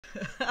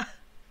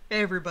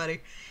Hey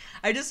everybody.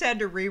 I just had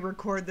to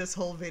re-record this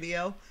whole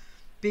video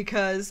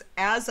because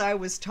as I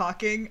was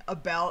talking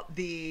about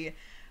the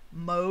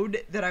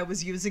mode that I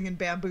was using in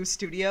Bambu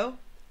Studio,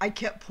 I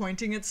kept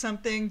pointing at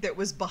something that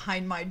was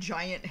behind my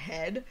giant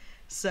head.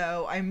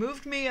 So I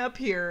moved me up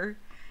here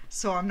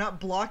so I'm not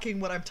blocking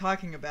what I'm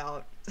talking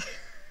about.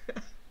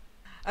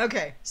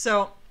 Okay,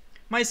 so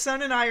my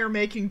son and I are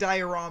making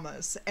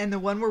dioramas, and the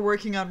one we're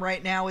working on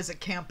right now is a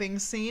camping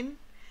scene,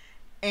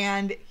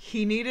 and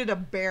he needed a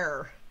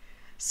bear.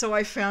 So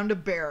I found a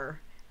bear,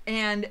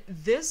 and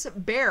this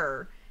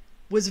bear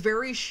was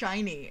very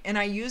shiny, and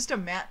I used a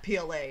matte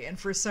PLA, and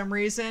for some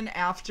reason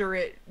after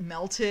it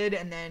melted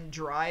and then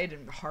dried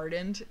and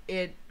hardened,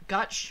 it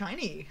got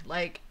shiny.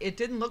 Like, it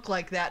didn't look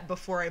like that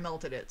before I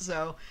melted it.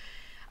 So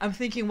I'm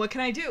thinking, what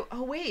can I do?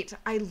 Oh wait,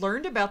 I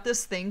learned about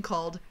this thing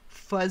called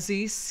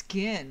fuzzy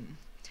skin.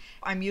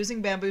 I'm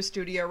using Bambu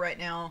Studio right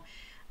now,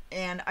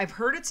 and I've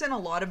heard it's in a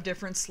lot of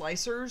different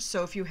slicers,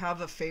 so if you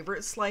have a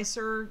favorite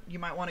slicer, you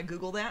might want to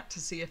Google that to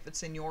see if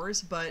it's in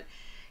yours. But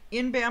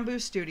in Bambu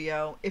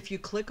Studio, if you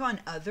click on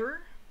Other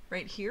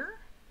right here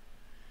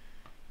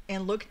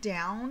and look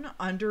down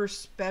under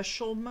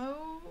Special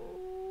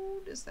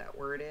Mode, is that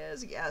where it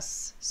is?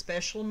 Yes,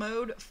 Special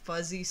Mode,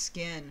 Fuzzy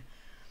Skin.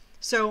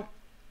 So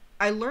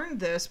I learned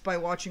this by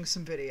watching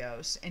some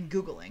videos and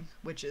Googling,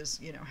 which is,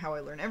 you know, how I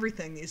learn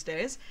everything these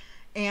days.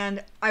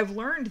 And I've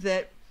learned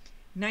that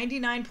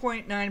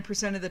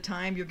 99.9% of the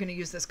time you're going to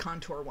use this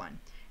contour one.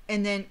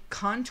 And then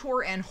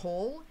contour and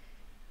hole,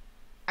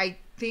 I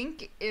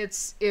think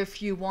it's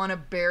if you want a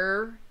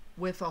bear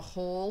with a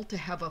hole to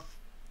have a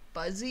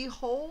fuzzy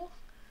hole.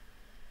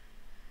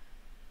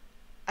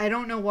 I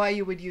don't know why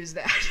you would use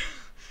that.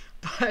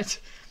 But,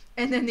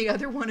 and then the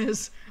other one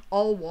is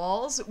all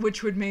walls,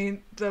 which would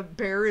mean the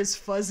bear is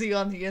fuzzy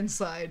on the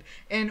inside.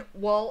 And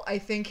while I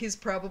think he's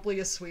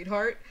probably a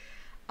sweetheart,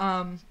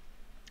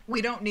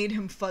 we don't need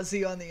him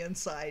fuzzy on the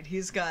inside.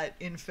 He's got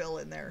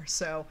infill in there.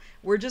 So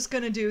we're just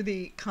going to do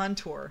the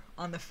contour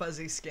on the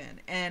fuzzy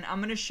skin. And I'm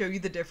going to show you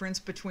the difference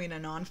between a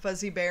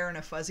non-fuzzy bear and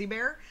a fuzzy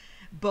bear,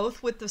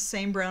 both with the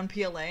same brown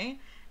PLA,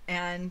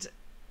 and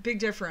big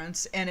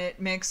difference. And it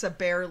makes a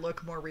bear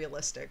look more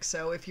realistic.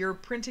 So if you're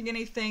printing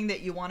anything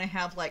that you want to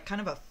have like kind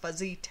of a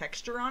fuzzy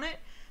texture on it,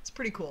 it's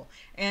pretty cool.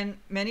 And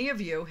many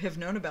of you have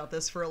known about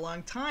this for a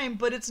long time,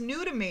 but it's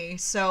new to me.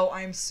 So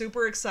I'm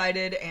super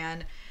excited,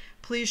 and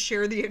please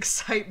share the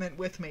excitement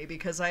with me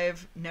because I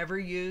have never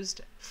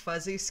used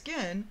fuzzy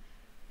skin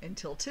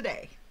until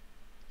today.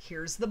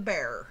 Here's the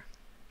bear.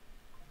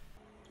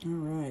 All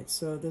right,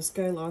 so this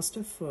guy lost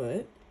a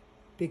foot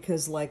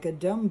because, like a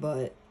dumb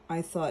butt,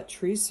 I thought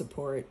tree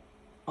support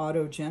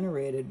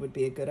auto-generated would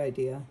be a good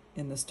idea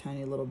in this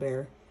tiny little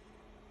bear.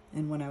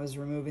 And when I was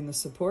removing the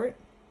support,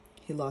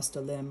 he lost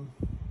a limb.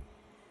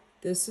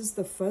 This is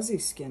the fuzzy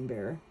skin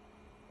bear.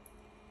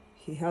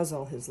 He has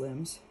all his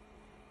limbs.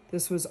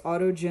 This was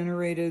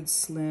auto-generated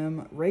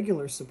slim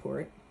regular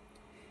support,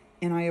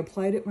 and I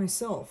applied it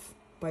myself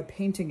by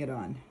painting it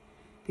on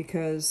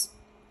because,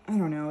 I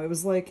don't know, it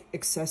was like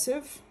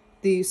excessive.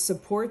 The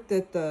support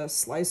that the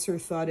slicer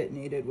thought it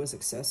needed was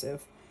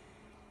excessive.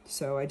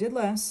 So I did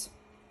less.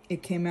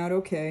 It came out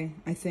okay.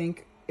 I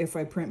think if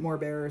I print more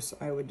bears,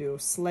 I would do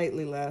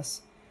slightly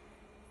less.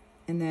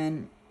 And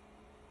then,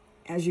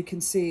 as you can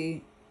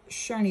see,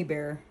 shiny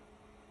bear,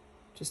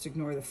 just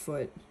ignore the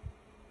foot.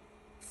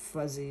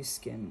 Fuzzy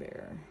skin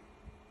bear.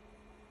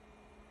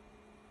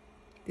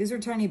 These are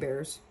tiny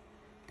bears.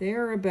 They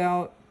are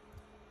about,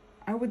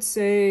 I would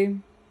say,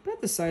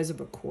 about the size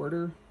of a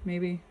quarter,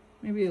 maybe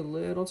a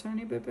little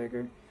tiny bit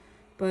bigger.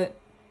 But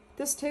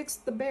this takes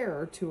the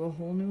bear to a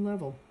whole new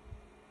level.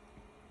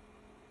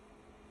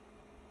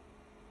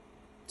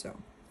 So,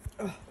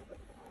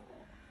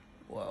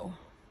 whoa.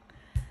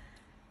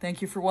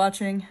 Thank you for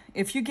watching.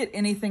 If you get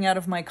anything out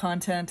of my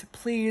content,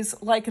 please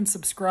like and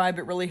subscribe.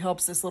 It really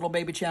helps this little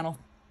baby channel.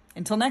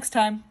 Until next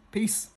time, peace.